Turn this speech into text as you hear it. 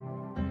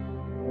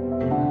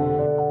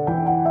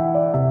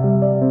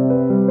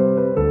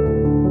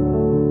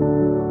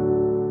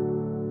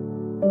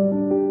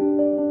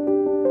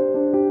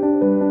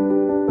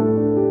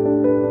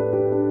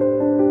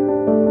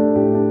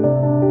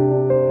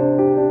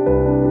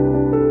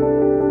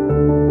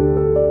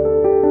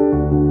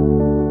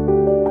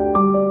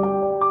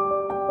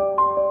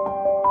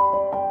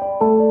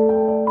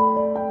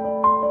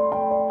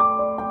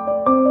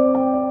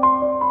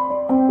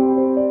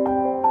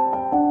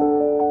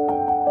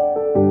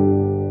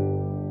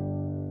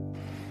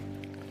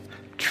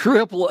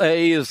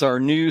AAA is our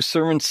new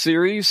sermon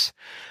series.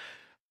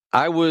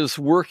 I was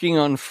working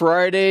on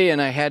Friday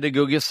and I had to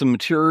go get some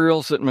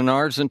materials at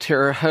Menards in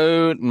Terre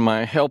Haute, and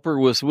my helper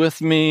was with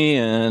me,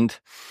 and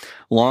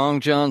Long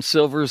John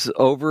Silver's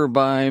over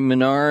by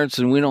Menards,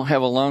 and we don't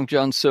have a Long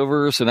John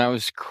Silver's, and I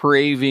was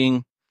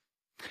craving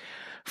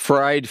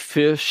fried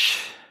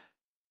fish.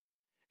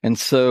 And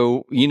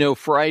so,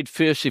 fried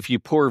fish, if you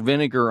pour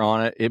vinegar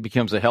on it, it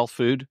becomes a health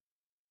food.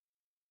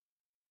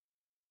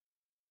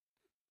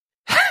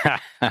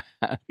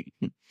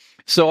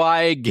 So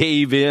I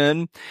gave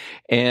in,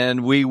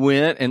 and we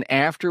went, and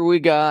after we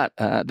got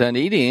done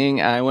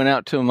eating, I went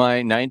out to my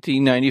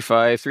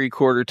 1995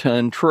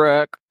 3/4-ton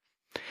truck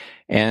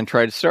and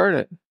tried to start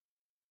it,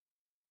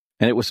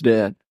 and it was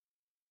dead.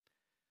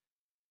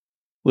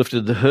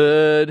 Lifted the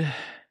hood,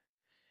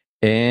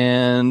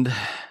 and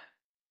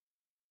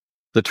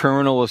the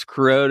terminal was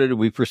corroded.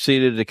 We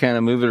proceeded to kind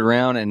of move it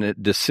around, and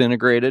it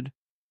disintegrated.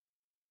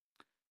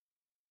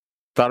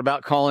 Thought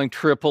about calling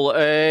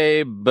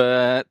AAA,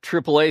 but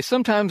AAA,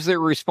 sometimes their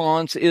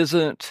response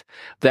isn't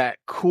that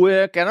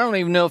quick. And I don't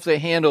even know if they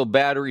handle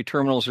battery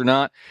terminals or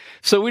not.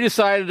 So we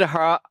decided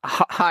to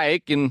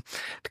hike. And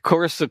of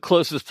course, the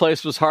closest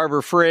place was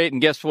Harbor Freight.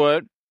 And guess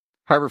what?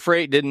 Harbor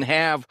Freight didn't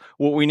have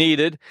what we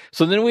needed.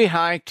 So then we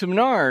hiked to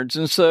Menards.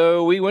 And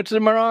so we went to the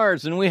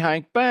Menards and we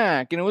hiked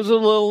back. And it was a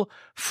little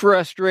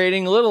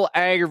frustrating, a little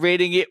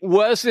aggravating. It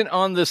wasn't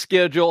on the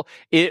schedule.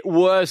 It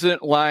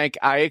wasn't like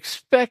I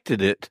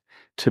expected it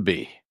to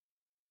be.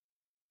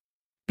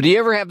 But do you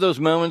ever have those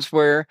moments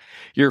where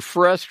you're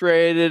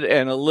frustrated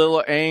and a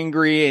little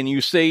angry and you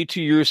say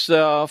to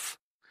yourself,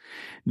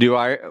 do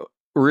I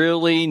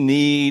really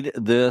need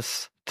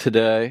this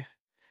today?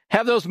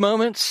 Have those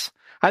moments?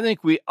 I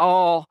think we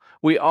all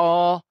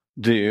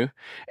do.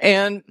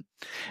 And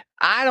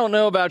I don't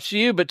know about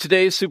you, but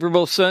today's Super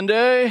Bowl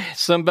Sunday.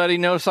 Somebody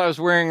noticed I was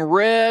wearing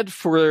red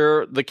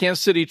for the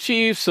Kansas City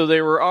Chiefs, so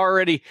they were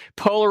already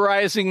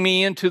polarizing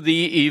me into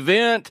the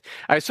event.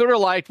 I sort of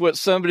liked what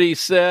somebody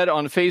said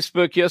on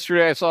Facebook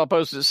yesterday. I saw a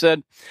post that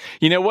said,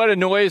 what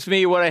annoys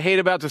me, what I hate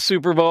about the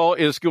Super Bowl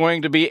is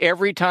going to be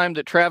every time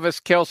that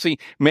Travis Kelce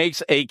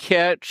makes a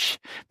catch,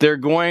 they're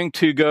going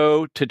to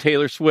go to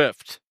Taylor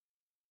Swift,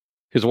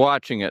 who's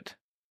watching it.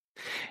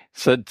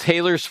 So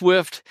Taylor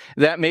Swift,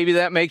 maybe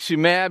that makes you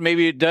mad.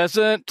 Maybe it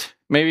doesn't.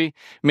 Maybe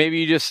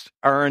you just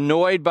are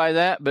annoyed by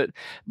that.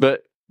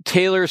 But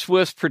Taylor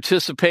Swift's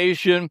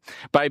participation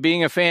by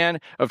being a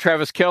fan of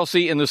Travis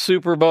Kelce in the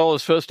Super Bowl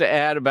is supposed to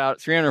add about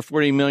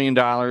 $340 million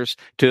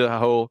to the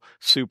whole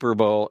Super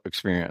Bowl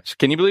experience.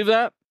 Can you believe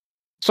that?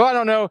 So I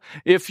don't know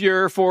if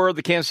you're for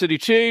the Kansas City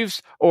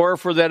Chiefs or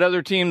for that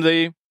other team,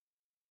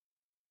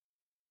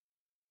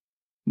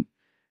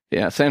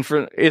 Yeah, are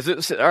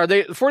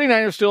they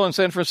 49ers still in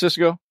San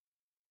Francisco?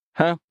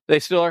 Huh? They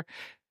still are?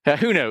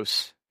 Who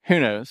knows?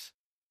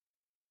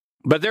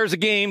 But there's a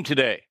game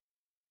today.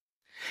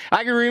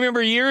 I can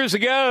remember years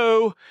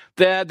ago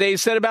that they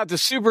said about the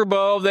Super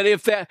Bowl that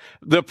if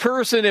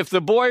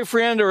the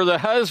boyfriend or the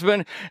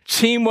husband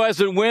team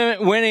wasn't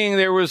winning,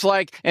 there was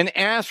like an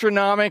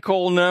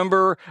astronomical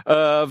number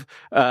of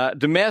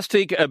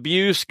domestic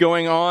abuse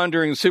going on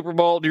during the Super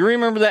Bowl. Do you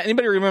remember that?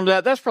 Anybody remember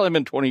that? That's probably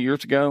been 20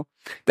 years ago.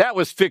 That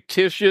was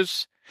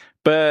fictitious,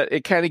 but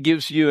it kind of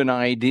gives you an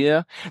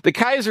idea. The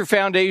Kaiser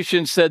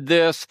Foundation said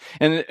this,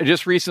 and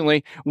just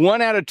recently,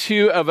 1 out of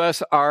 2 of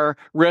us are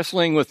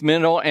wrestling with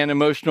mental and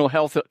emotional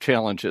health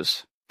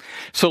challenges.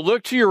 So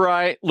look to your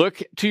right,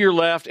 look to your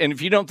left, and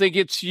if you don't think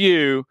it's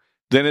you,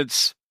 then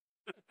it's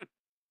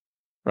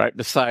right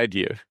beside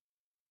you.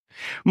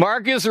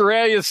 Marcus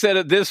Aurelius said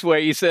it this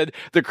way. He said,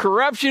 the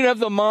corruption of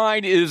the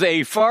mind is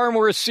a far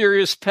more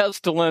serious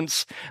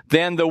pestilence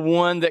than the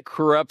one that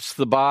corrupts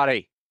the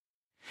body.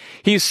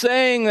 He's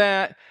saying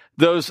that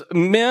those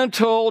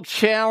mental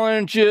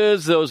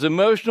challenges, those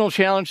emotional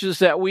challenges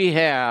that we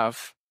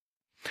have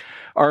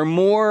are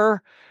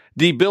more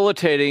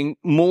debilitating,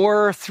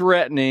 more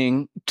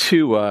threatening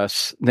to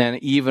us than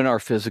even our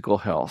physical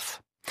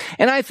health.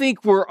 And I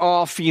think we're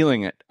all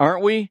feeling it,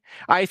 aren't we?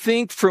 I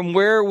think from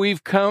where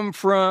we've come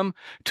from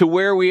to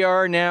where we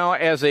are now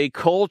as a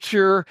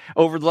culture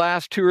over the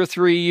last 2 or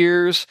 3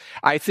 years,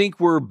 I think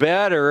we're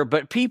better,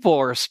 but people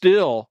are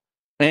still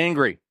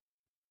angry.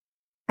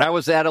 I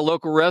was at a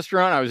local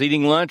restaurant. I was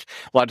eating lunch.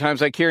 A lot of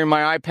times I carry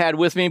my iPad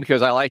with me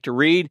because I like to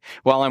read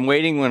while I'm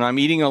waiting when I'm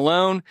eating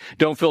alone.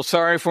 Don't feel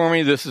sorry for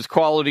me. This is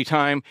quality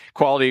time,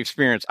 quality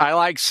experience. I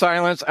like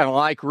silence. I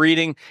like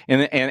reading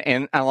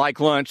and I like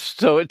lunch.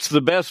 So it's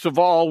the best of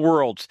all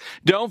worlds.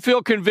 Don't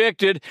feel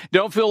convicted.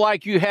 Don't feel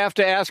like you have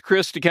to ask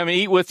Chris to come and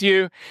eat with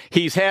you.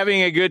 He's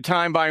having a good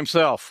time by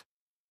himself.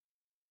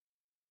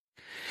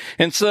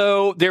 And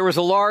so there was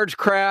a large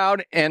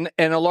crowd and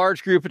a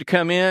large group had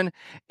come in.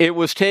 It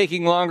was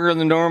taking longer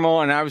than normal,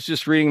 and I was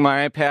just reading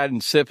my iPad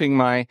and sipping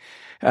my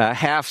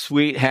half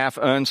sweet, half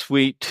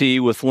unsweet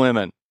tea with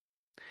lemon.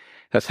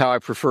 That's how I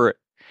prefer it.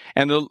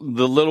 And the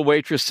little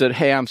waitress said,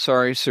 "Hey, I'm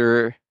sorry,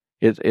 sir.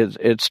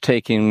 It's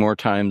taking more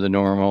time than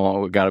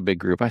normal. We've got a big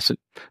group." I said,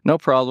 "No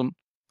problem.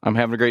 I'm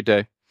having a great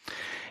day."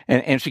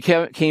 And she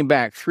came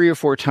back 3 or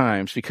 4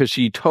 times because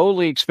she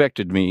totally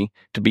expected me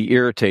to be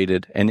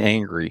irritated and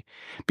angry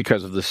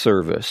because of the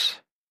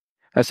service.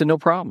 I said, no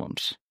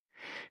problems.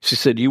 She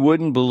said, you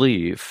wouldn't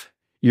believe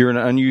you're an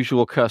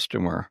unusual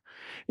customer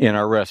in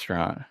our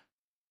restaurant.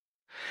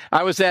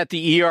 I was at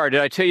the ER.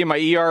 Did I tell you my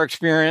ER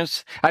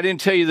experience? I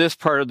didn't tell you this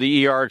part of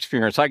the ER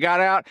experience. I got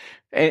out,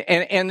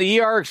 and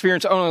the ER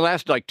experience only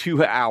lasted like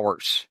 2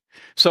 hours.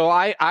 So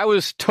I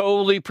was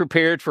totally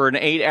prepared for an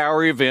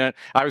 8-hour event.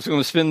 I was going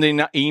to spend the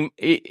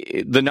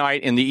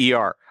night in the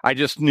ER. I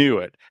just knew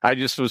it. I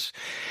just was.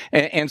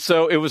 And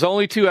so it was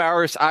only 2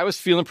 hours. I was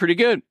feeling pretty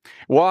good.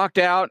 Walked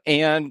out,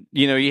 and,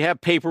 you have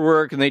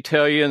paperwork, and they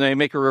tell you, and they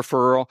make a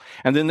referral,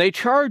 and then they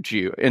charge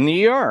you in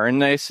the ER.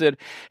 And they said,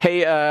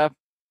 hey,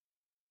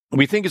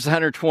 we think it's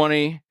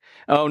 $120.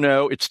 Oh,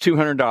 no, it's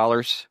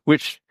 $200,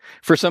 which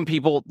for some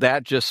people,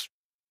 that just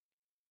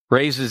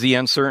raises the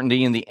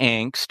uncertainty and the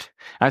angst.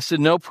 I said,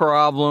 no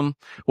problem.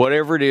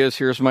 Whatever it is,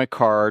 here's my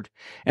card.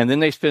 And then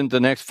they spent the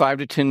next 5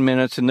 to 10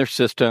 minutes in their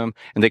system,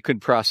 and they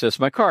couldn't process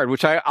my card,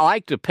 which I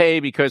like to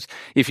pay, because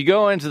if you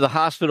go into the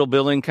hospital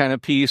billing kind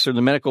of piece or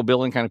the medical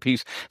billing kind of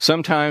piece,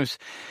 sometimes,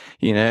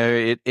 you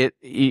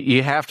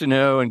have to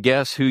know and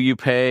guess who you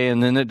pay,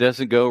 and then it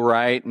doesn't go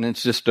right. And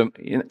it's just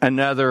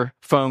another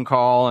phone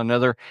call,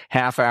 another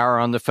half hour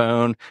on the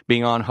phone,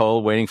 being on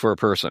hold, waiting for a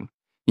person.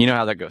 You know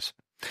how that goes.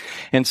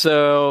 And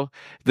so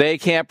they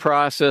can't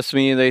process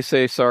me. They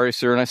say, sorry,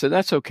 sir. And I said,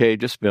 that's okay.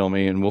 Just bill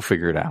me and we'll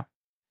figure it out.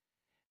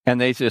 And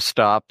they just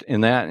stopped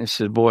in that and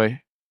said,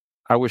 boy,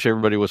 I wish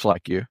everybody was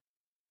like you.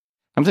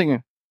 I'm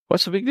thinking,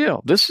 what's the big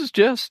deal? This is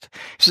just,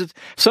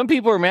 some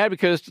people are mad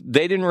because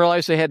they didn't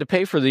realize they had to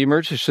pay for the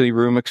emergency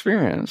room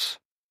experience.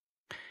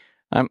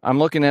 I'm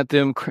looking at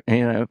them,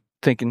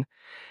 thinking,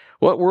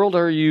 what world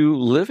are you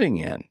living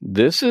in?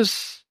 This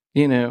is,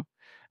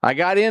 I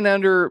got in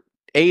under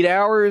 8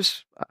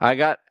 hours. I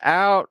got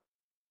out.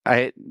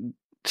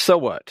 So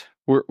what?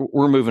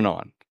 We're moving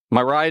on.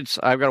 My rides,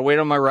 I've got to wait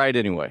on my ride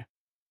anyway.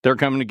 They're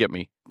coming to get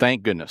me.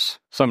 Thank goodness.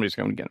 Somebody's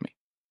coming to get me.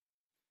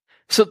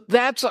 So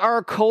that's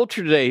our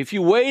culture today. If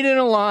you wait in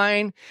a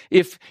line,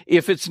 if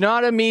it's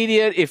not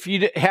immediate, if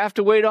you have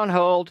to wait on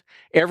hold,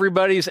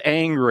 everybody's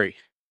angry.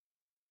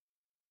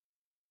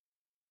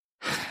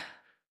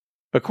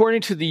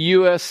 According to the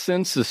U.S.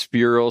 Census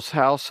Bureau's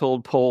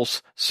Household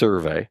Pulse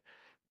Survey,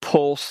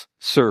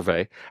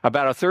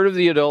 about a third of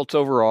the adults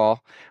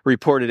overall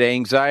reported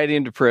anxiety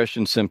and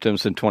depression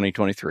symptoms in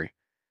 2023.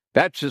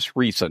 That's just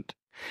recent.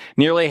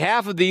 Nearly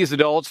half of these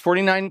adults,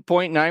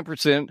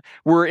 49.9%,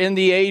 were in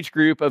the age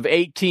group of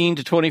 18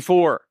 to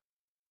 24.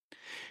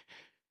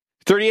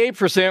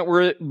 38%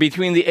 were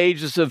between the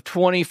ages of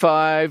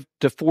 25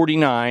 to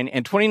 49,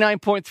 and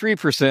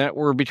 29.3%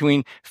 were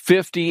between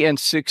 50 and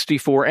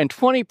 64, and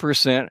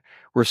 20%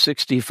 were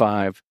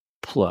 65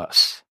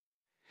 plus.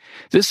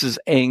 This is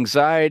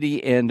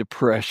anxiety and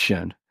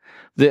depression.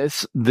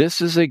 This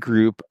is a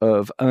group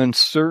of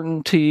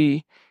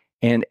uncertainty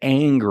and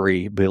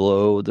angry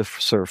below the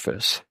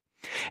surface.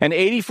 And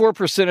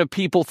 84% of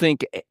people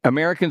think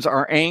Americans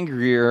are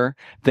angrier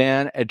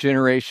than a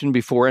generation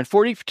before, and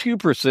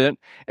 42%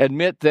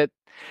 admit that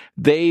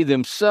they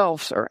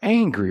themselves are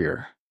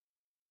angrier.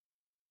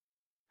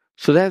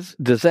 So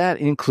does that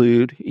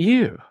include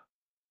you?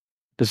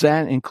 Does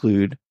that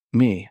include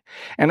me?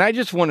 And I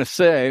just want to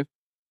say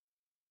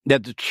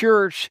that the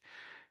church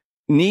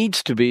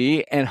needs to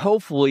be, and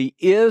hopefully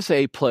is,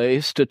 a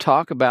place to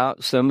talk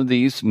about some of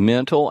these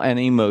mental and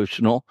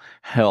emotional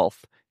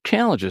health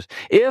challenges.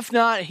 If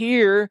not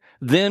here,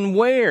 then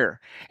where?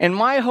 And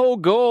my whole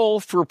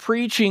goal for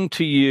preaching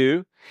to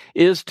you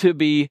is to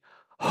be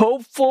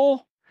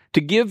hopeful,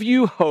 to give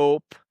you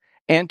hope,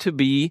 and to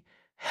be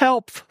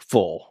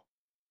helpful.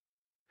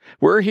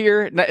 We're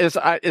here.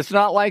 It's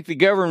not like the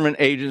government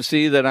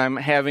agency that I'm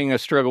having a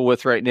struggle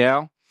with right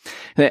now.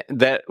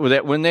 That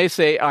when they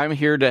say I'm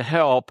here to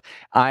help,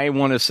 I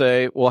want to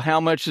say, well,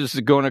 how much is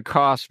it going to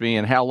cost me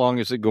and how long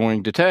is it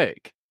going to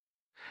take?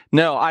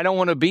 No, I don't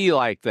want to be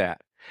like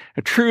that.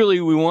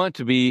 Truly, we want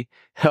to be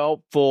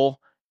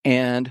helpful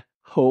and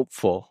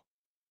hopeful.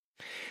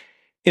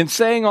 In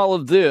saying all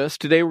of this,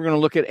 today we're going to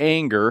look at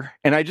anger,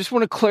 and I just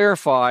want to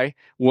clarify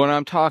what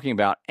I'm talking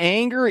about.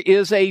 Anger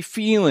is a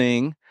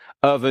feeling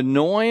of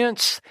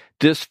annoyance,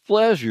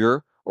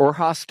 displeasure, or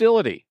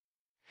hostility.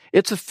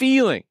 It's a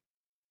feeling.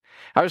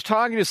 I was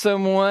talking to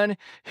someone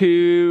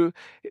who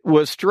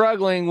was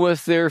struggling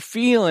with their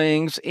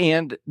feelings,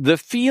 and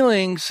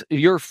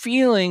your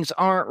feelings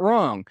aren't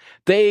wrong.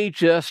 They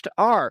just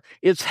are.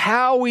 It's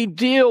how we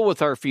deal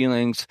with our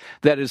feelings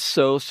that is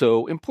so,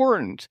 so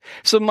important.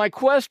 So my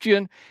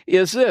question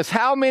is this: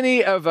 how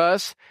many of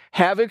us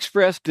have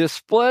expressed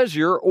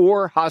displeasure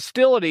or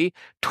hostility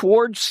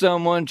towards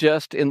someone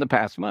just in the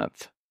past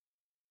month?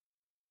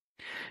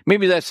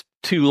 Maybe that's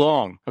too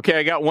long. Okay,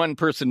 I got one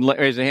person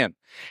raise a hand.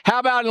 How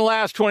about in the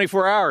last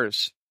 24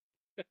 hours?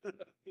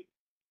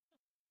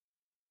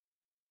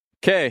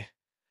 Okay,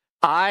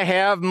 I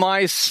have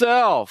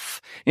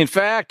myself. In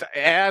fact,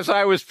 as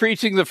I was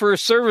preaching the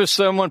first service,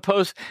 someone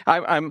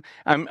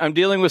I'm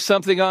dealing with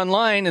something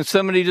online, and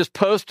somebody just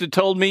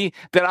told me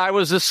that I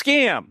was a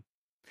scam.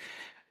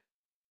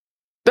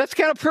 That's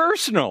kind of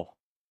personal.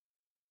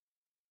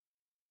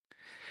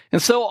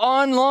 And so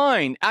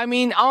online,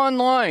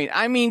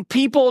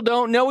 people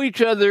don't know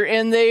each other,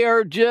 and they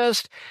are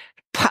just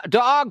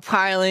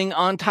dogpiling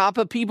on top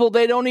of people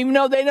they don't even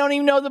know. They don't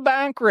even know the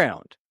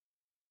background.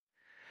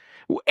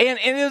 And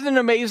isn't it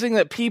amazing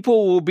that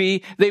people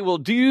they will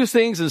do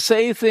things and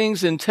say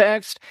things in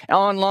text,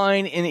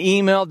 online, in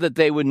email that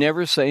they would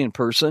never say in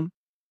person?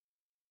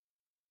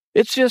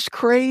 It's just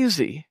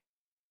crazy.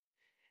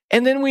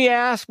 And then we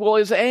ask, well,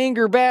 is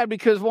anger bad?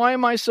 Because why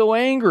am I so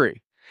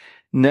angry?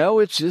 No,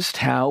 it's just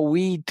how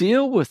we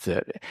deal with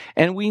it.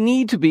 And we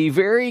need to be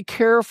very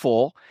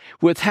careful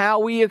with how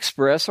we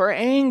express our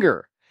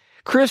anger.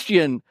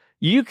 Christian,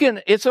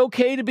 it's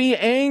okay to be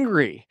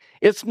angry.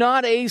 It's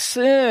not a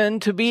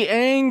sin to be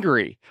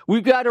angry.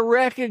 We've got to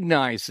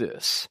recognize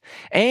this.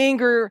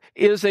 Anger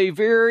is a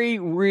very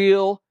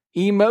real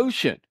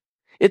emotion.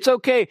 It's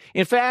okay.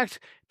 In fact,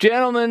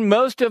 gentlemen,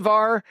 most of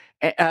our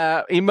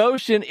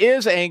emotion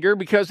is anger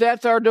because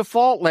that's our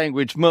default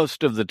language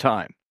most of the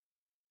time.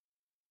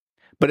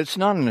 But it's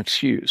not an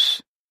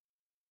excuse.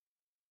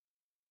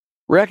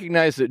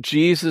 Recognize that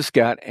Jesus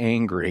got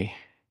angry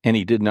and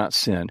he did not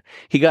sin.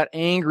 He got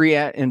angry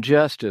at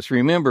injustice.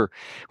 Remember,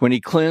 when he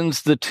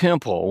cleansed the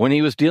temple, when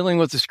he was dealing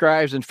with the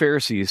scribes and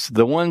Pharisees,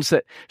 the ones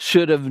that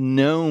should have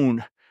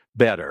known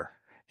better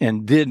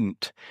and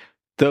didn't,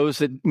 those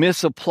that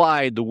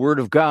misapplied the word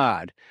of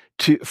God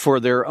for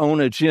their own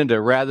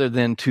agenda rather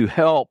than to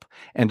help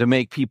and to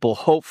make people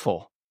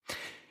hopeful.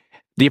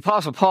 The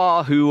Apostle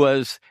Paul, who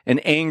was an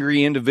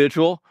angry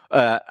individual,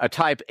 a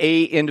type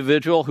A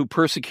individual who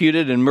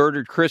persecuted and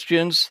murdered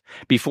Christians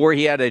before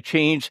he had a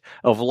change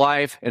of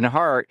life and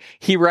heart,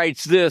 he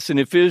writes this in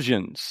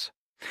Ephesians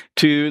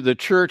to the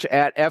church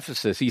at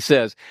Ephesus. He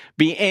says,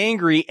 "Be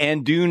angry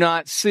and do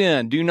not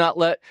sin. Do not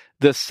let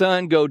the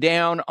sun go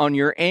down on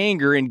your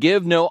anger and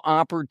give no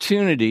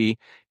opportunity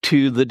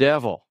to the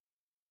devil."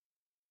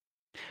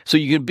 So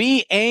you can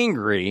be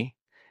angry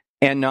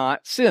and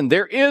not sin.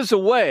 There is a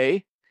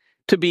way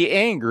to be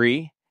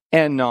angry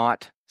and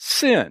not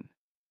sin.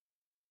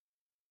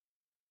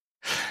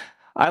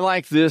 I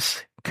like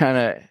this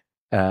kind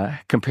of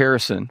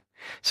comparison.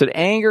 So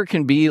anger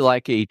can be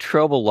like a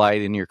trouble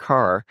light in your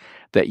car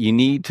that you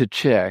need to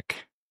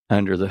check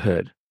under the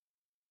hood.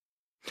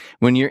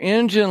 When your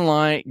engine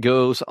light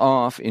goes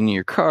off in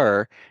your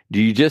car,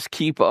 do you just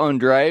keep on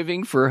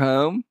driving for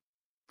home?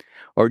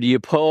 Or do you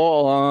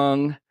pull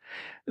along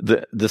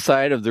the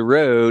side of the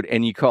road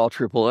and you call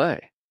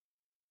AAA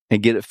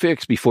and get it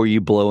fixed before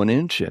you blow an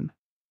engine?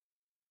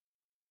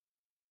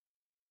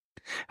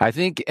 I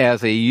think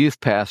as a youth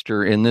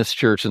pastor in this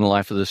church, in the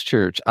life of this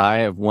church, I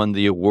have won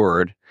the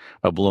award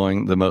of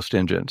blowing the most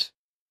engines.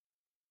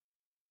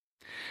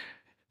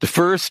 The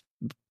first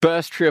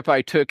bus trip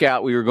I took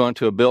out, we were going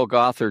to a Bill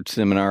Gothard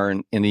seminar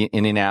in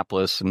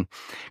Indianapolis. And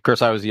of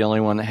course, I was the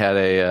only one that had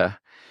it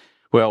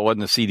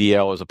wasn't a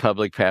CDL, it was a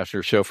public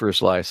pastor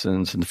chauffeur's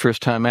license. And the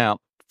first time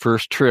out,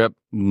 first trip,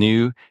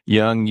 new,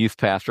 young youth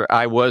pastor.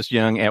 I was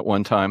young at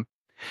one time,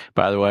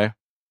 by the way.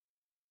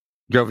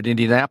 Drove to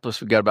Indianapolis.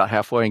 We got about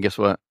halfway, and guess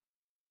what?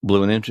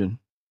 Blew an engine.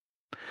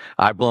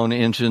 I've blown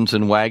engines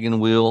in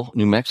Wagon Wheel,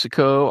 New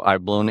Mexico.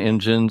 I've blown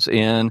engines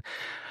in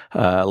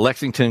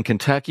Lexington,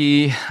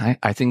 Kentucky.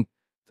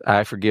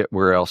 I forget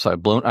where else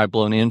I've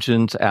blown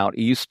engines out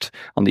east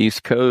on the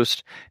East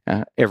Coast,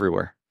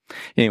 everywhere.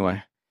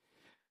 Anyway,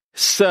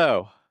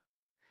 so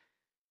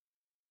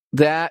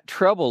that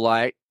trouble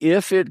light,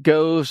 if it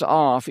goes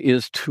off,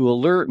 is to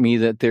alert me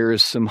that there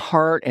is some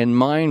heart and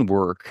mind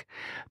work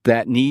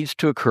that needs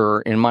to occur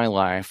in my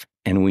life,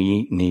 and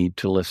we need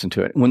to listen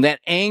to it. When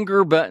that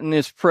anger button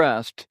is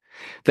pressed,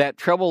 that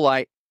trouble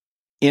light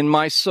in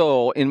my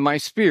soul, in my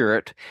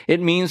spirit,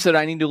 it means that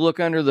I need to look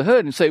under the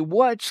hood and say,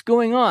 what's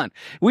going on?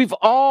 We've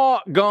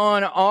all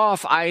gone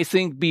off, I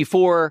think,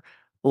 before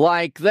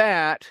like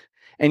that,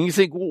 and you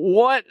think,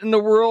 what in the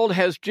world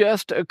has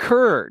just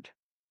occurred?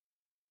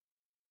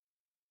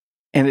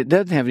 And it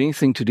doesn't have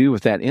anything to do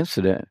with that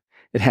incident.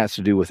 It has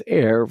to do with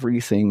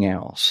everything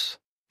else.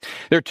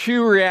 There are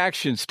two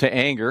reactions to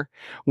anger.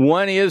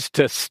 One is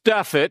to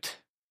stuff it,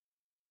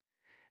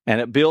 and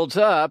it builds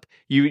up.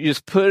 You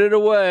just put it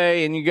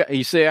away, and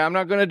you say, I'm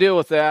not going to deal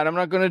with that. I'm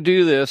not going to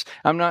do this.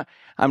 I'm not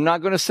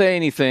going to say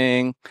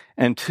anything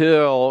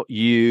until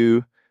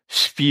you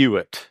spew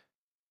it.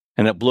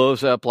 And it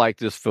blows up like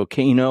this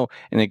volcano,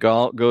 and it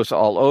goes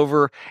all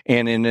over,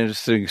 and in an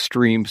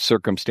extreme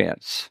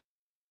circumstance.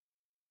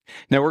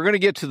 Now, we're going to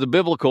get to the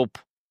biblical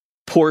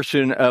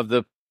portion of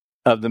the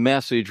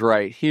message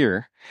right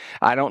here.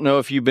 I don't know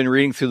if you've been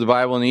reading through the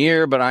Bible in a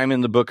year, but I'm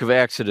in the book of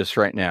Exodus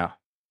right now.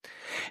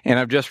 And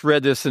I've just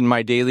read this in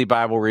my daily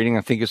Bible reading.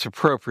 I think it's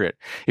appropriate.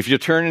 If you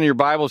turn in your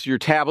Bibles, your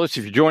tablets,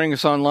 if you're joining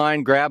us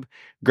online, grab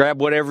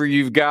whatever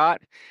you've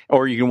got,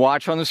 or you can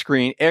watch on the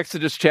screen,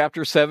 Exodus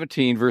chapter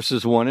 17,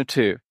 verses 1 and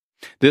 2.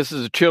 This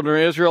is the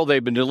children of Israel.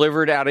 They've been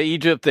delivered out of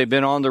Egypt. They've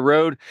been on the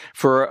road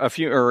for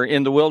or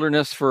in the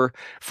wilderness for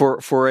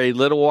a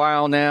little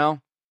while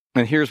now.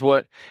 And here's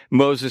what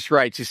Moses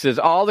writes. He says,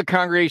 all the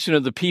congregation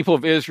of the people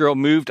of Israel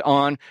moved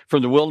on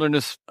from the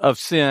wilderness of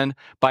sin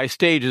by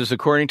stages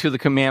according to the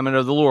commandment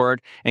of the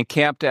Lord and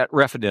camped at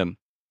Rephidim.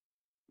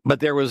 But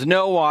there was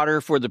no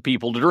water for the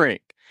people to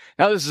drink.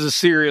 Now, this is a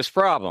serious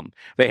problem.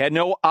 They had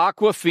no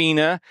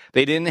Aquafina.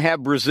 They didn't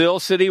have Brazil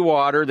City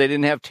water. They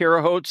didn't have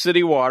Terre Haute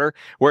City water.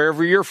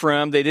 Wherever you're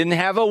from, they didn't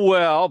have a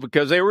well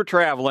because they were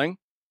traveling.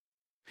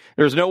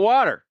 There's no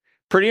water.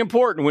 Pretty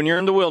important when you're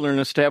in the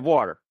wilderness to have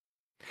water.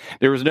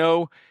 There was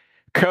no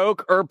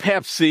Coke or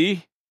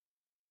Pepsi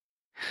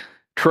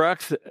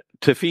trucks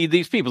to feed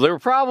these people. There were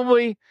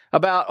probably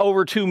about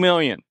over 2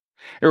 million.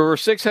 There were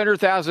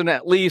 600,000,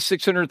 at least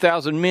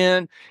 600,000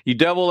 men. You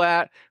double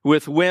that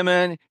with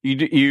women.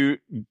 You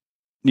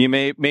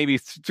maybe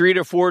 3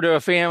 to 4 to a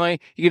family.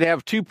 You could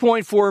have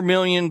 2.4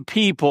 million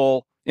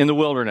people in the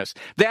wilderness.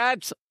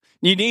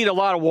 You need a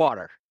lot of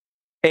water.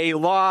 A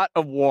lot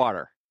of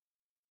water.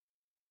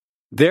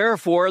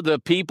 Therefore, the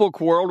people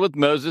quarreled with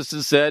Moses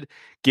and said,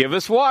 give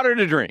us water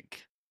to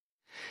drink.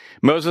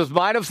 Moses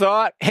might have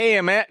thought, hey,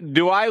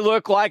 do I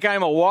look like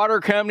I'm a water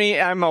company?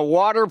 I'm a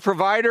water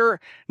provider?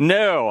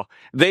 No,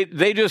 they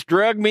just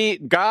drug me.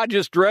 God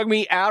just drug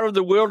me out of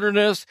the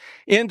wilderness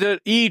into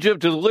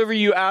Egypt to deliver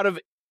you out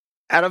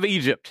of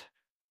Egypt.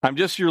 I'm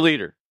just your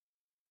leader.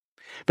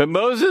 But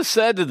Moses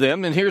said to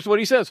them, and here's what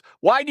he says,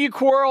 why do you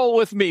quarrel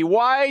with me?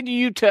 Why do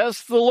you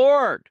test the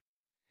Lord?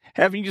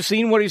 Haven't you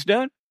seen what he's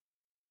done?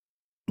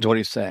 That's what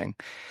he's saying.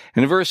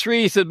 And in verse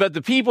 3, he said, but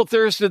the people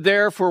thirsted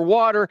there for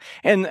water,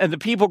 and the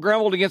people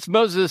grumbled against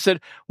Moses and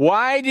said,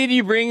 why did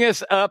you bring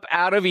us up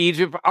out of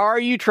Egypt? Are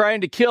you trying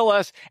to kill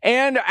us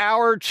and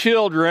our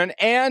children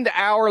and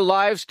our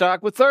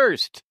livestock with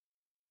thirst?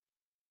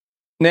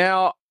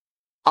 Now,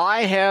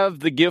 I have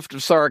the gift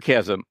of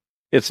sarcasm.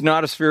 It's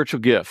not a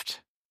spiritual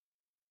gift.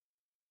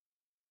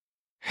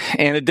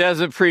 And it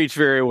doesn't preach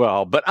very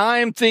well. But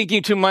I'm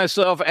thinking to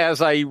myself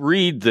as I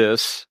read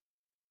this,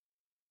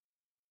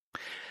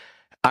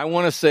 I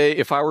want to say,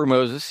 if I were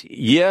Moses,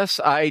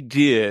 yes, I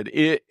did.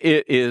 It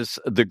is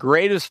the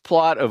greatest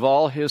plot of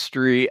all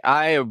history.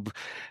 I have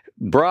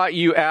brought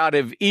you out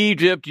of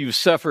Egypt. You've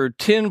suffered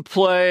 10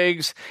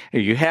 plagues.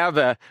 You have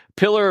a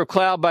pillar of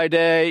cloud by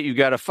day. You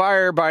got a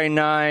fire by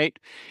night.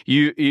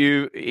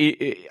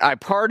 I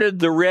parted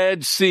the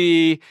Red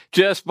Sea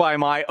just by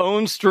my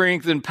own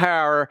strength and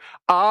power.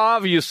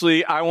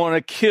 Obviously, I want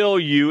to kill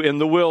you in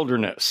the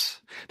wilderness.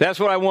 That's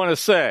what I want to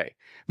say.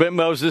 But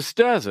Moses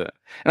doesn't.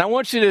 And I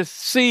want you to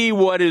see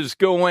what is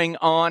going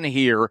on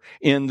here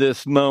in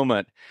this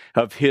moment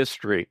of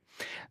history.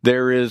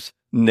 There is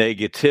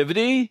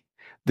negativity.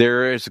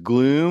 There is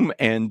gloom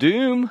and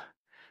doom.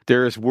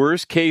 There is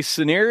worst case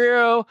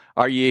scenario.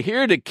 Are you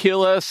here to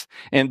kill us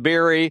and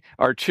bury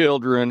our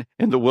children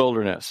in the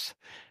wilderness?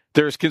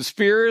 There's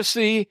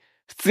conspiracy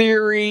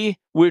theory,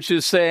 which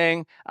is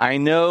saying, I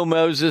know,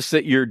 Moses,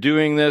 that you're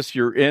doing this.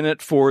 You're in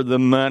it for the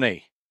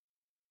money.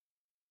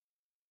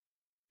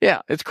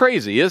 Yeah, it's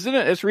crazy, isn't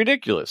it? It's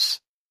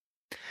ridiculous.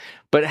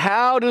 But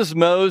how does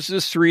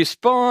Moses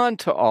respond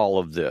to all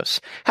of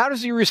this? How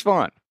does he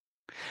respond?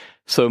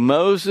 So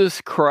Moses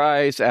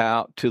cries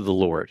out to the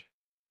Lord.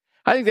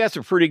 I think that's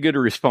a pretty good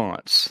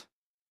response.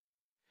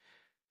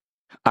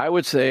 I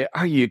would say,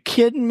 are you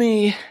kidding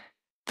me?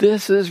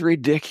 This is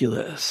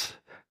ridiculous.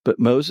 But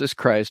Moses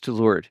cries to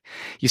the Lord.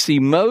 You see,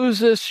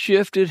 Moses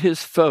shifted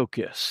his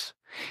focus.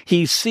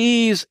 He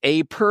sees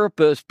a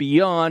purpose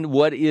beyond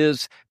what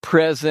is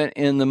present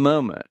in the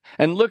moment.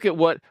 And look at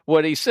what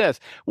he says.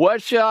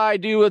 What shall I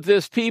do with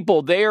this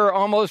people? They are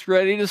almost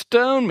ready to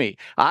stone me.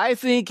 I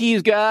think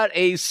he's got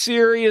a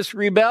serious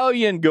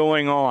rebellion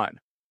going on.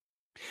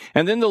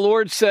 And then the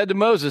Lord said to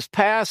Moses,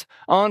 pass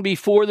on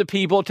before the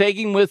people,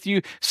 taking with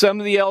you some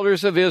of the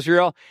elders of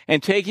Israel,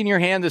 and take in your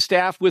hand the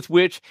staff with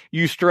which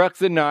you struck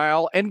the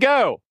Nile, and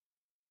go.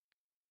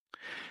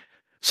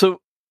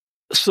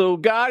 So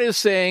God is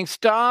saying,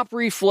 stop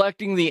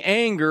reflecting the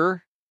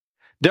anger.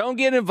 Don't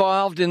get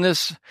involved in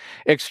this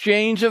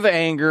exchange of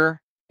anger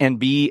and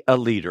be a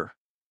leader.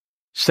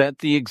 Set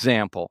the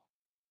example.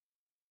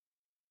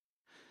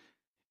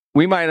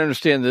 We might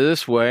understand it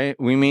this way.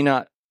 We may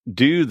not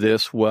do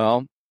this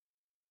well.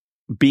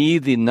 Be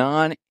the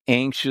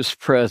non-anxious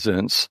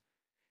presence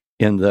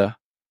in the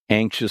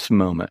anxious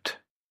moment.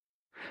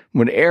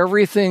 When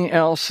everything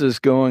else is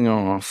going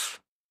off,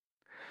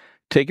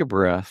 take a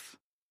breath.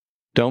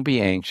 Don't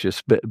be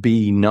anxious, but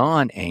be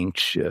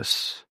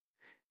non-anxious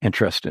and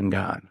trust in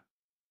God.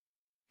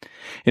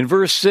 In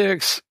verse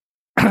 6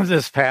 of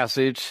this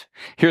passage,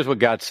 here's what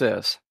God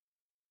says.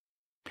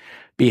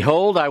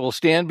 Behold, I will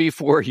stand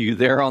before you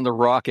there on the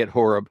rock at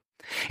Horeb,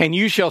 and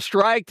you shall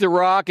strike the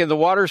rock, and the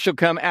water shall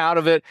come out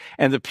of it,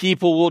 and the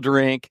people will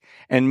drink.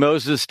 And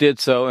Moses did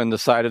so in the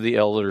sight of the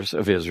elders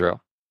of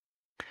Israel.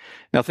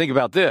 Now think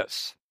about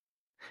this.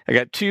 I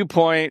got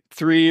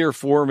 2.3 or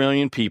 4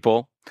 million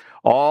people,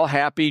 all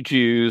happy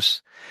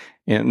Jews,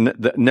 And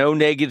no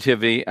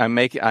negativity.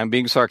 I'm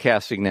being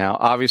sarcastic now.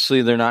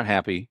 Obviously, they're not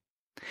happy.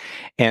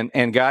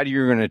 And God,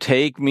 you're going to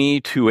take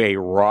me to a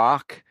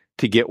rock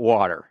to get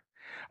water.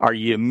 Are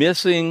you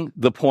missing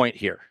the point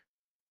here?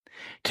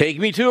 Take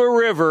me to a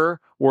river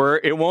where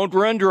it won't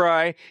run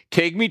dry.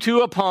 Take me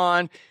to a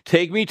pond.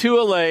 Take me to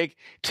a lake.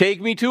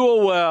 Take me to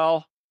a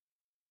well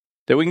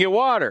that we can get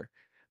water.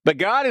 But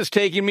God is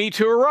taking me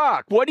to a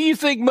rock. What do you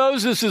think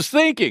Moses is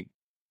thinking?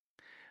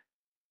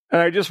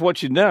 And I just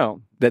want you to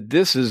know that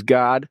this is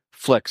God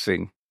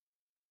flexing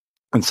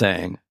and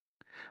saying,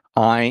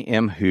 I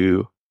am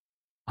who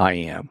I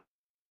am.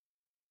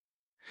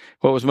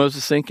 What was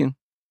Moses thinking?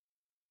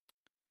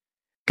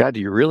 God, do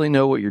you really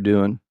know what you're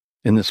doing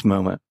in this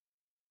moment?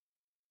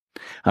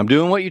 I'm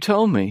doing what you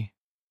told me.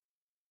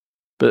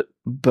 But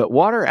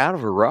water out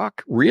of a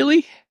rock?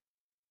 Really?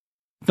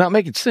 It's not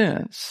making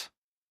sense.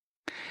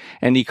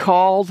 And he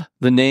called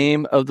the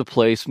name of the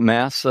place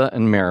Massah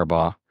and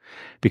Meribah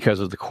because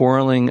of the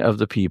quarreling of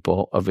the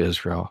people of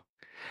Israel.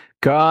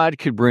 God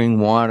could bring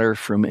water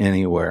from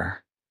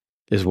anywhere,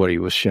 is what he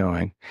was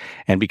showing.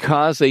 And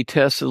because they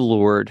tested the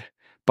Lord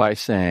by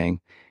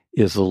saying,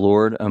 is the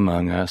Lord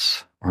among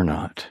us or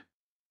not?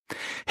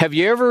 Have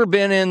you ever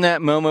been in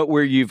that moment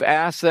where you've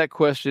asked that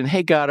question,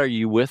 hey, God, are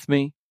you with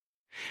me?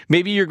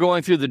 Maybe you're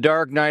going through the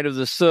dark night of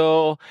the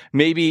soul.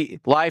 Maybe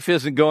life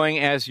isn't going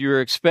as you're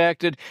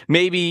expected.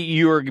 Maybe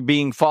you're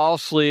being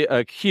falsely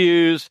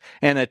accused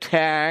and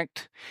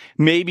attacked.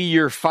 Maybe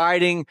you're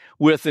fighting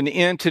with an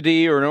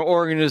entity or an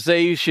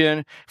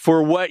organization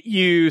for what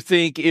you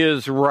think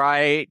is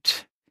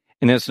right,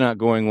 and it's not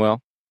going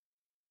well.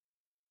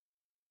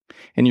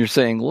 And you're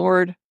saying,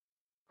 Lord,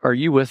 are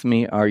you with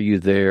me? Are you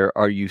there?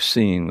 Are you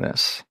seeing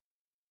this?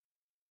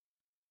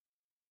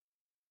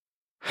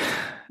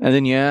 And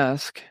then you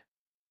ask,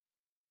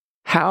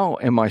 how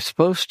am I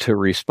supposed to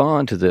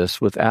respond to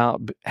this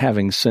without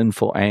having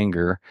sinful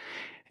anger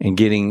and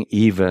getting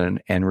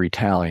even and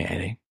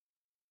retaliating?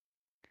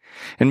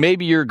 And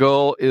maybe your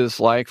goal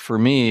is like, for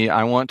me,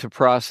 I want to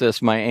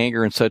process my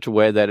anger in such a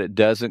way that it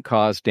doesn't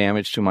cause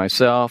damage to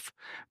myself,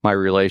 my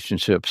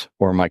relationships,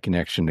 or my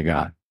connection to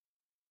God.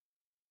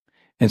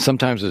 And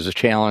sometimes it's a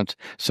challenge,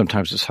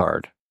 sometimes it's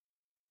hard.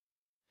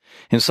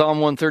 In Psalm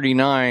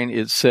 139,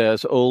 it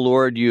says, O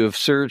Lord, you have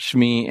searched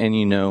me and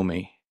you know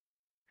me.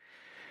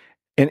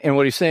 And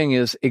what he's saying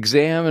is,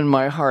 examine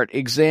my heart,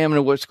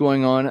 examine what's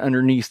going on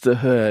underneath the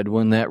hood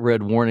when that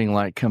red warning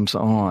light comes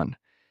on.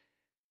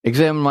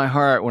 Examine my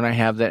heart when I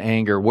have that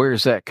anger. Where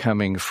is that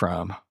coming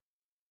from?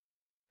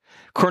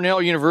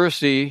 Cornell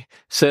University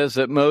says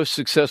that most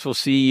successful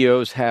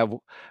CEOs have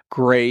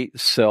great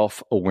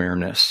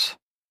self-awareness.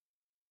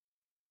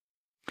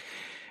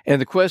 And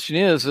the question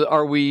is,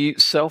 are we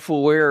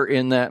self-aware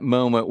in that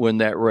moment when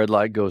that red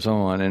light goes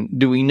on? And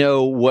do we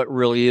know what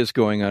really is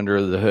going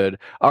under the hood?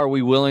 Are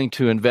we willing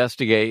to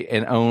investigate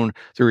and own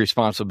the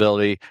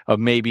responsibility of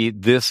maybe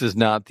this is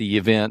not the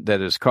event that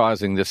is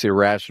causing this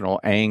irrational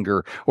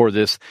anger or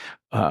this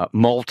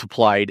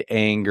multiplied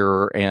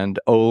anger and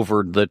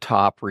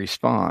over-the-top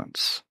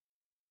response?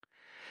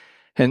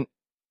 And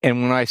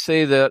when I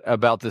say that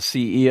about the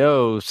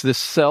CEOs, this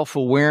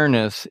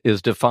self-awareness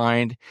is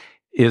defined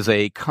is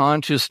a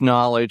conscious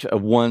knowledge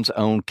of one's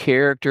own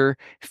character,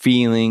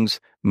 feelings,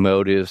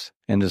 motives,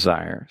 and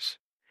desires.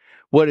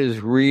 What is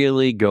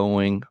really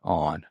going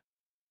on?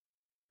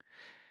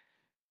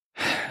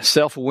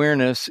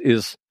 Self-awareness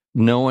is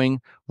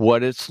knowing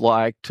what it's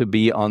like to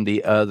be on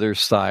the other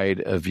side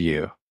of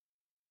you.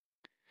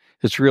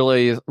 It's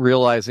really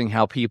realizing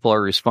how people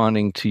are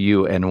responding to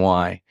you and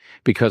why,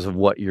 because of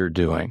what you're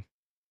doing.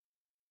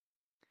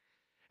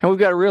 And we've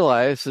got to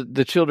realize that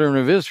the children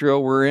of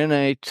Israel were in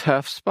a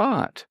tough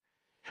spot.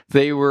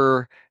 They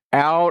were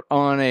out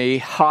on a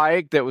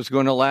hike that was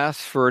going to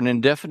last for an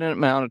indefinite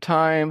amount of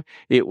time.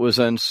 It was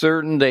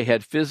uncertain. They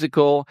had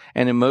physical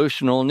and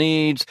emotional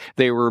needs.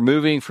 They were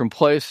moving from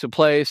place to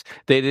place.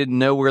 They didn't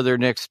know where their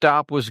next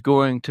stop was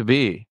going to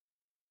be.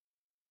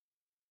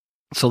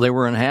 So they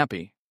were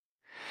unhappy.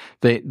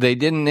 They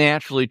didn't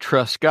naturally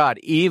trust God,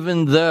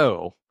 even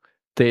though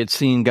they had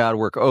seen God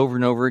work over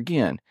and over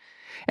again.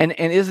 And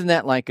isn't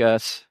that like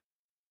us?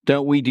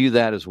 Don't we do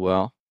that as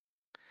well?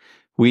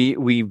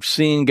 We've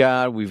seen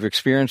God, we've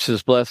experienced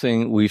His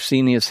blessing, we've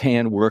seen His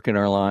hand work in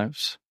our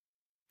lives.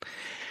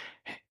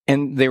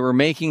 And they were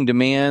making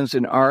demands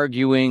and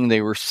arguing,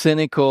 they were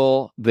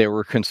cynical, there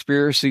were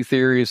conspiracy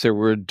theories, there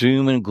were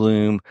doom and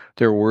gloom,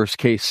 there were worst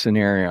case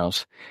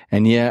scenarios.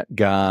 And yet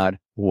God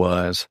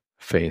was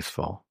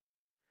faithful.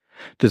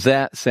 Does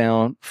that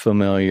sound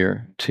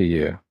familiar to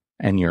you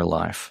and your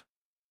life?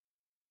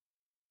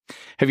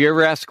 Have you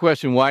ever asked the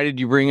question, why did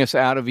you bring us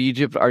out of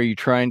Egypt? Are you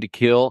trying to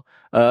kill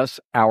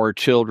us, our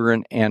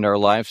children, and our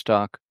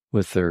livestock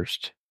with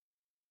thirst?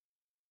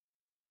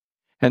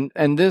 And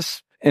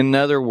this, in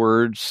other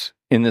words,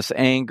 in this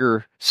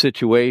anger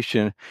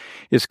situation,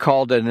 is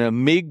called an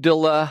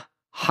amygdala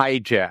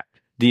hijack.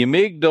 The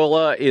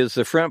amygdala is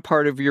the front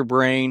part of your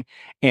brain,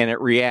 and it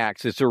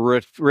reacts. It's a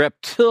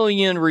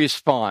reptilian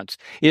response.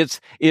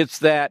 It's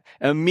that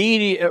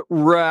immediate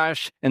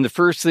rush and the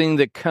first thing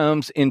that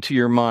comes into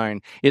your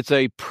mind. It's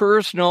a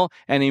personal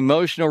and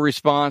emotional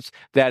response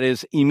that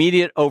is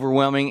immediate,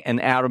 overwhelming,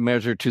 and out of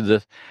measure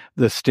to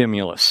the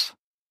stimulus.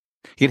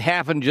 It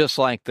happened just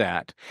like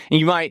that. And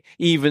you might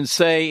even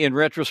say in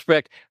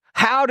retrospect,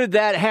 how did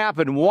that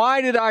happen?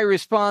 Why did I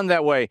respond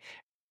that way?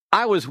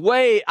 I was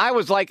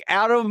like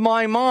out of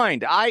my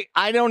mind.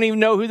 I don't even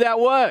know who that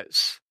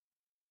was.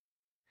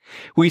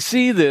 We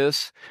see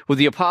this with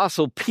the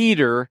Apostle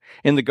Peter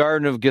in the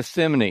Garden of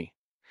Gethsemane.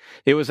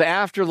 It was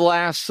after the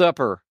Last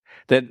Supper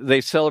that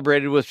they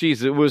celebrated with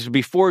Jesus. It was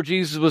before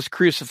Jesus was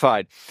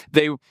crucified.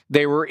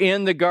 They were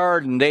in the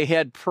garden. They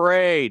had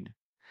prayed.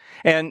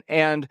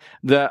 And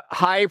the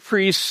high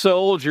priest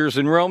soldiers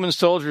and Roman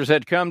soldiers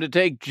had come to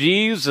take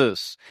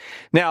Jesus.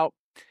 Now,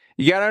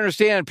 you got to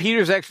understand,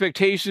 Peter's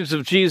expectations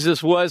of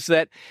Jesus was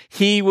that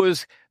he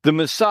was the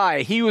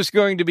Messiah. He was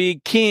going to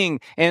be king,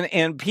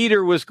 and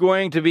Peter was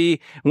going to be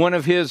one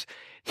of his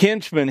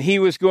henchmen. He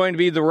was going to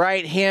be the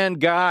right-hand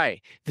guy.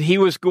 He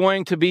was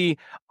going to be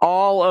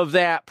all of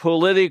that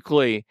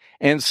politically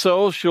and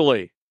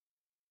socially.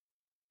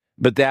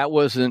 But that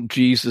wasn't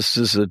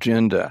Jesus's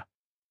agenda.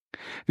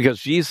 Because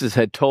Jesus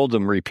had told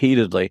them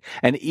repeatedly,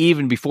 and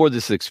even before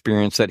this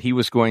experience, that he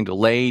was going to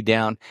lay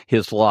down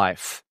his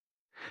life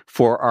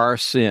for our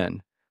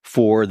sin,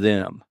 for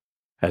them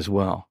as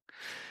well.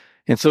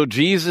 And so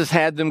Jesus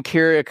had them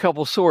carry a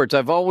couple swords.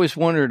 I've always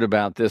wondered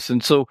about this.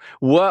 And so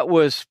what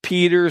was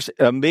Peter's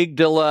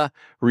amygdala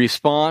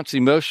response,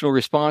 emotional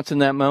response in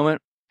that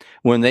moment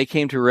when they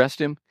came to arrest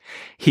him?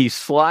 He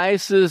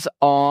slices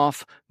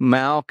off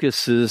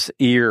Malchus's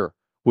ear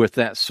with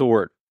that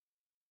sword.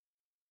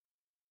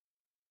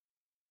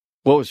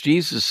 What was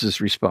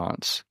Jesus'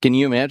 response? Can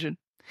you imagine?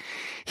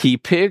 He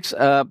picks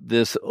up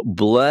this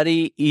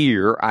bloody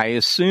ear, I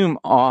assume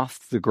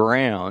off the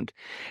ground,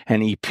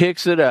 and he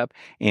picks it up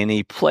and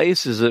he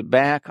places it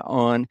back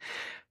on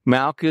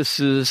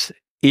Malchus's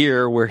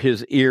ear where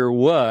his ear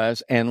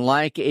was, and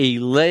like a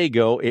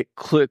Lego, it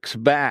clicks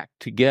back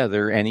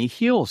together and he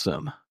heals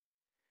him.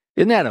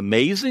 Isn't that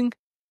amazing?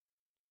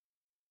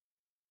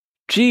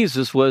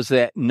 Jesus was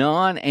that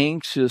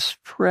non-anxious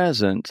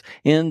presence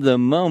in the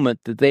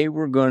moment that they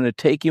were going to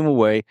take him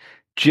away,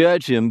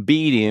 judge him,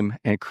 beat him,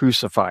 and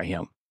crucify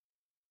him.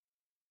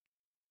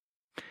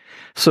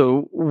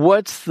 So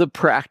what's the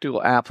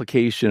practical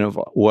application of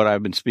what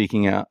I've been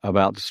speaking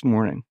about this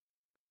morning?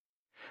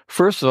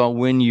 First of all,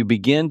 when you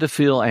begin to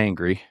feel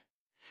angry,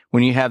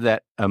 when you have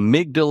that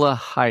amygdala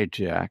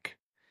hijack,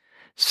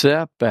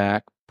 step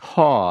back,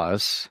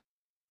 pause,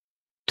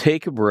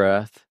 take a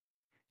breath,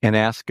 and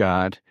ask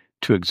God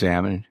to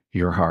examine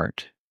your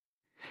heart.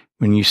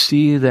 When you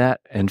see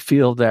that and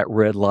feel that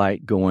red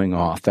light going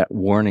off, that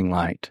warning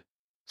light,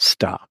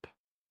 stop.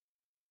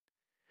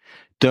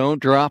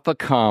 Don't drop a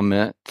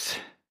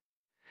comment,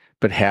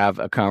 but have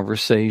a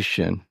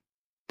conversation.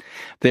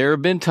 There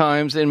have been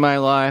times in my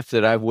life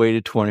that I've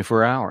waited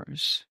 24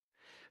 hours.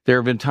 There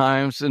have been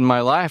times in my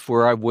life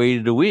where I've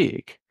waited a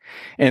week.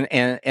 And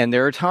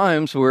there are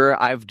times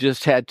where I've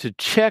just had to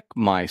check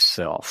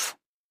myself,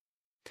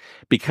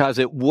 because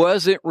it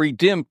wasn't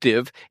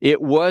redemptive,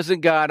 it wasn't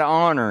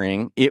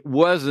God-honoring, it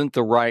wasn't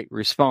the right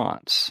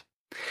response.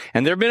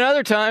 And there have been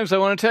other times, I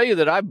want to tell you,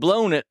 that I've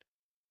blown it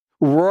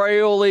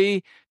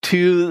royally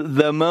to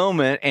the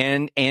moment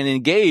and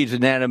engaged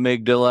in that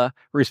amygdala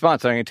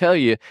response. I can tell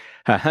you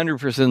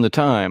 100% of the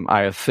time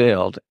I have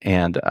failed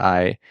and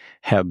I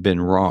have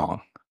been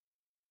wrong.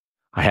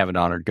 I haven't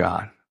honored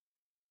God.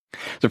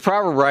 The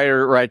proverb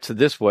writer writes it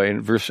this way in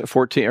verse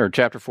 14 or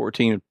chapter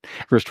 14,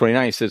 verse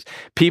 29. He says,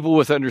 "People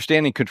with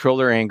understanding control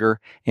their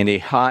anger, and a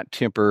hot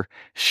temper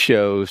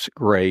shows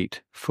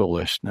great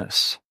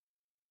foolishness."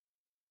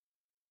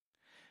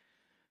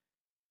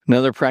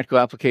 Another practical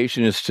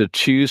application is to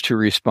choose to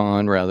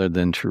respond rather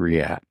than to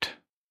react.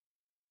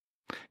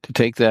 To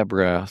take that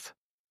breath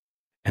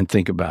and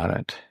think about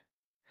it.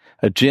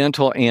 A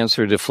gentle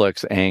answer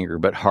deflects anger,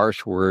 but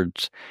harsh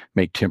words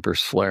make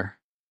tempers flare.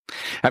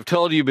 I've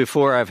told you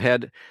before, I've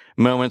had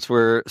moments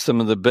where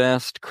some of the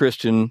best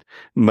Christian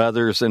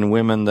mothers and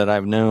women that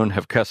I've known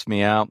have cussed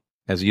me out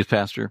as a youth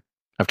pastor.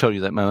 I've told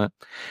you that moment.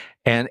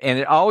 And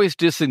it always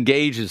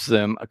disengages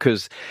them,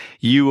 because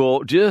you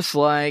will just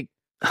like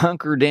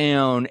hunker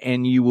down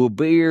and you will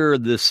bear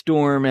the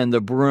storm and the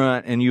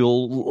brunt, and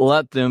you'll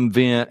let them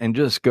vent and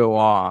just go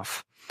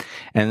off.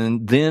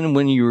 And then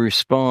when you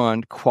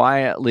respond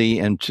quietly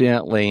and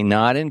gently,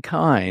 not in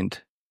kind,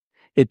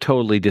 it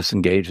totally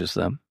disengages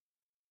them.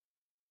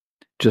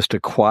 Just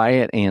a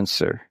quiet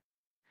answer.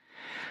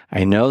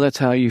 I know that's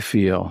how you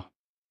feel,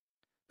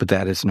 but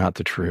that is not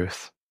the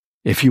truth.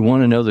 If you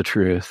want to know the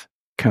truth,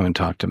 come and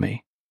talk to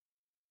me.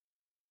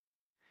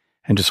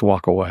 And just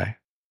walk away.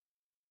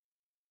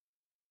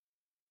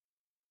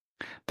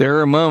 There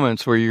are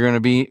moments where you're going to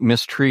be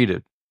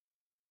mistreated.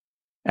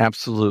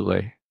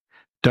 Absolutely.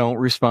 Don't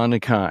respond in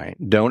kind.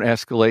 Don't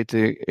escalate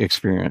the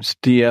experience.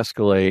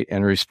 De-escalate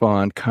and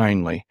respond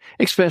kindly,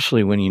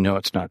 especially when you know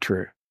it's not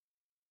true.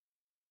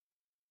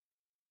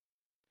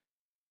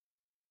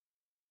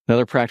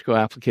 Another practical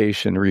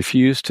application,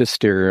 refuse to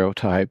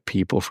stereotype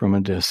people from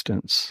a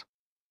distance.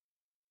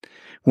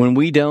 When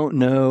we don't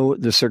know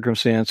the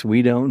circumstance,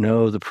 we don't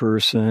know the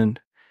person,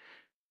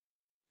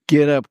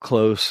 get up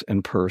close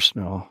and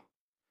personal.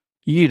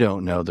 You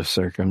don't know the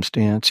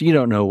circumstance. You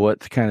don't know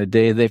what kind of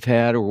day they've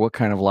had or what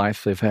kind of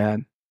life they've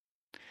had.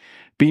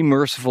 Be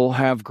merciful,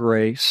 have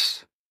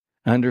grace,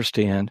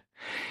 understand.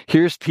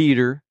 Here's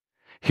Peter,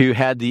 who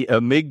had the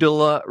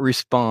amygdala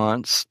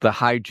response, the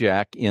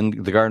hijack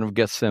in the Garden of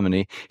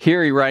Gethsemane.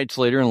 Here he writes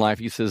later in life,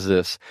 he says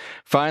this,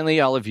 "Finally,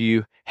 all of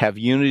you have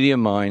unity of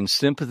mind,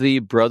 sympathy,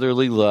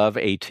 brotherly love,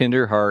 a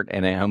tender heart,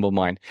 and a humble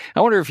mind." I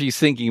wonder if he's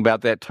thinking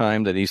about that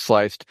time that he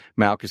sliced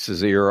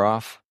Malchus's ear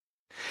off.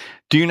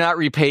 "Do not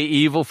repay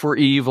evil for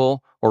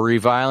evil or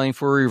reviling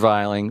for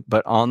reviling,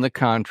 but on the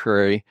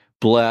contrary,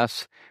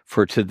 bless,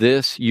 for to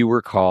this you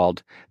were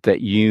called,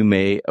 that you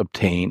may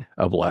obtain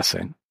a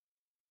blessing."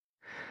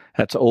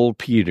 That's old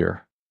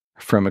Peter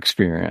from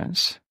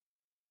experience.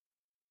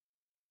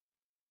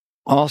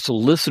 Also,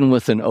 listen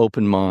with an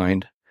open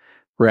mind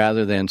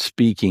rather than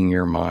speaking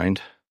your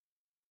mind.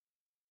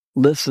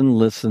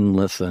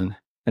 Listen,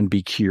 and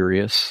be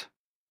curious.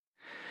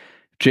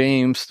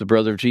 James, the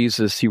brother of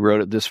Jesus, he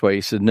wrote it this way.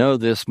 He said, "Know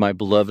this, my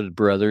beloved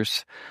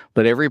brothers,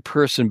 let every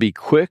person be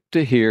quick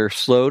to hear,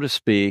 slow to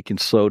speak, and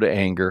slow to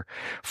anger,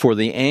 for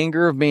the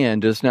anger of man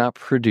does not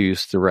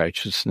produce the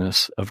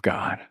righteousness of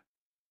God."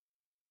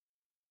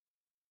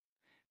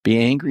 Be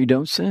angry,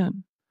 don't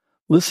sin.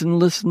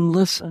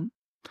 Listen.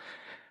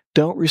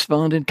 Don't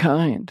respond in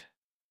kind.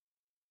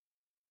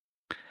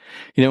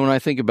 You know, when I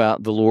think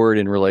about the Lord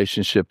in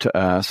relationship to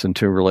us and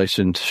to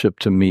relationship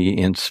to me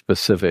in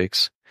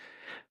specifics,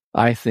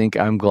 I think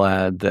I'm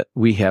glad that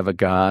we have a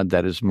God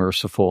that is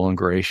merciful and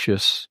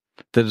gracious,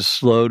 that is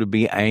slow to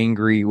be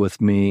angry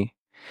with me,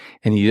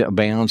 and he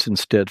abounds in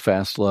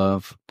steadfast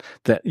love,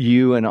 that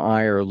you and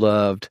I are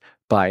loved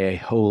by a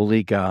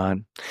holy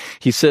God.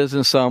 He says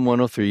in Psalm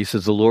 103, he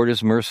says, "The Lord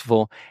is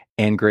merciful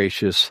and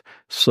gracious,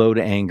 slow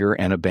to anger,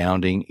 and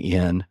abounding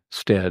in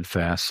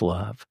steadfast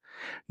love."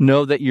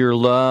 Know that you're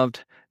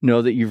loved.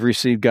 Know that you've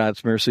received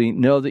God's mercy.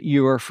 Know that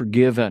you are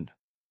forgiven,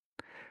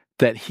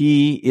 that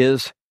he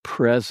is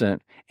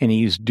present, and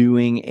he's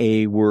doing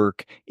a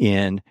work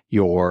in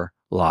your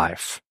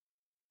life.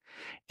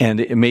 And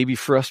it may be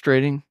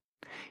frustrating.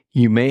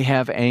 You may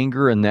have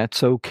anger, and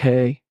that's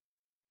okay.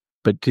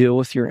 But deal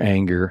with your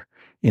anger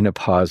in a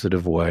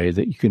positive way,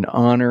 that you can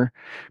honor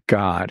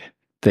God,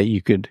 that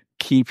you could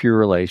keep your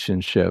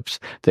relationships,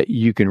 that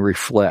you can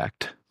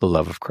reflect the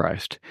love of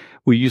Christ.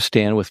 Will you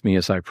stand with me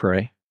as I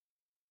pray?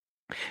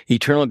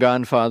 Eternal God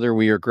and Father,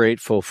 we are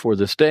grateful for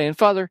this day. And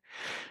Father,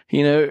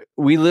 you know,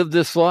 we live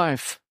this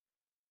life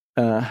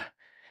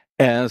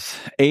as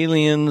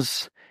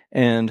aliens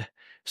and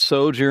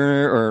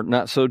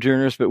not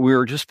sojourners, but we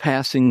are just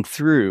passing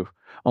through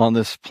on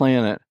this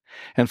planet.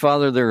 And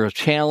Father, there are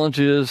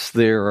challenges,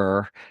 there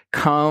are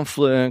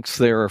conflicts,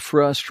 there are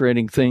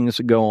frustrating things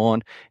that go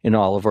on in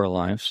all of our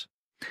lives.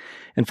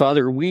 And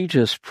Father, we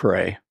just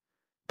pray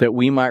that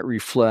we might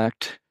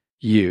reflect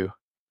you,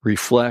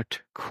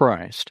 reflect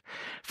Christ.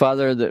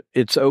 Father, that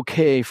it's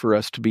okay for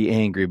us to be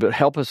angry, but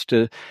help us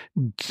to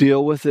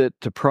deal with it,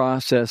 to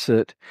process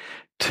it,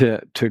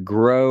 to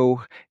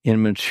grow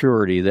in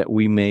maturity, that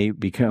we may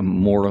become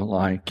more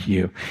like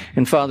you.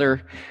 And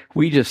Father,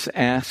 we just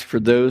ask for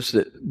those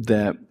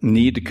that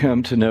need to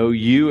come to know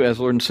you as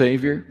Lord and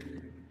Savior,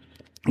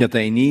 that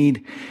they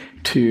need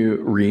to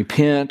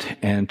repent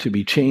and to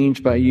be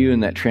changed by you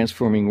in that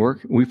transforming work.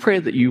 We pray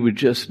that you would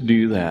just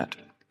do that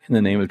in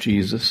the name of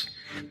Jesus.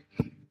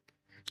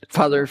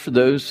 Father, for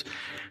those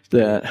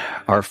that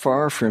are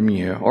far from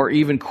you, or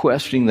even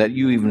questioning that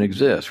you even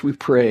exist, we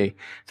pray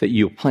that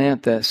you'll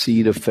plant that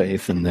seed of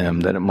faith in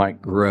them, that it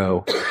might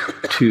grow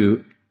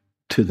to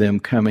them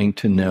coming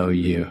to know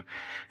you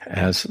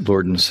as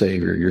Lord and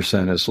Savior, your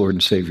Son as Lord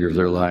and Savior of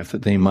their life,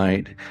 that they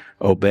might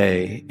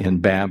obey in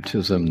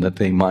baptism, that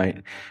they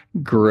might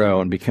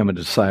grow and become a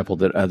disciple,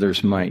 that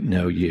others might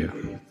know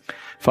you.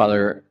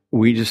 Father,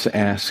 we just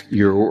ask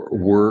your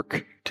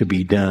work to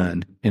be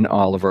done in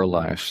all of our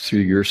lives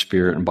through your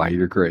Spirit and by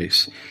your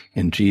grace.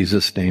 In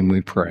Jesus' name we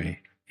pray.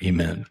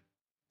 Amen.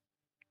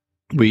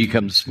 Will you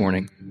come this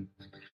morning?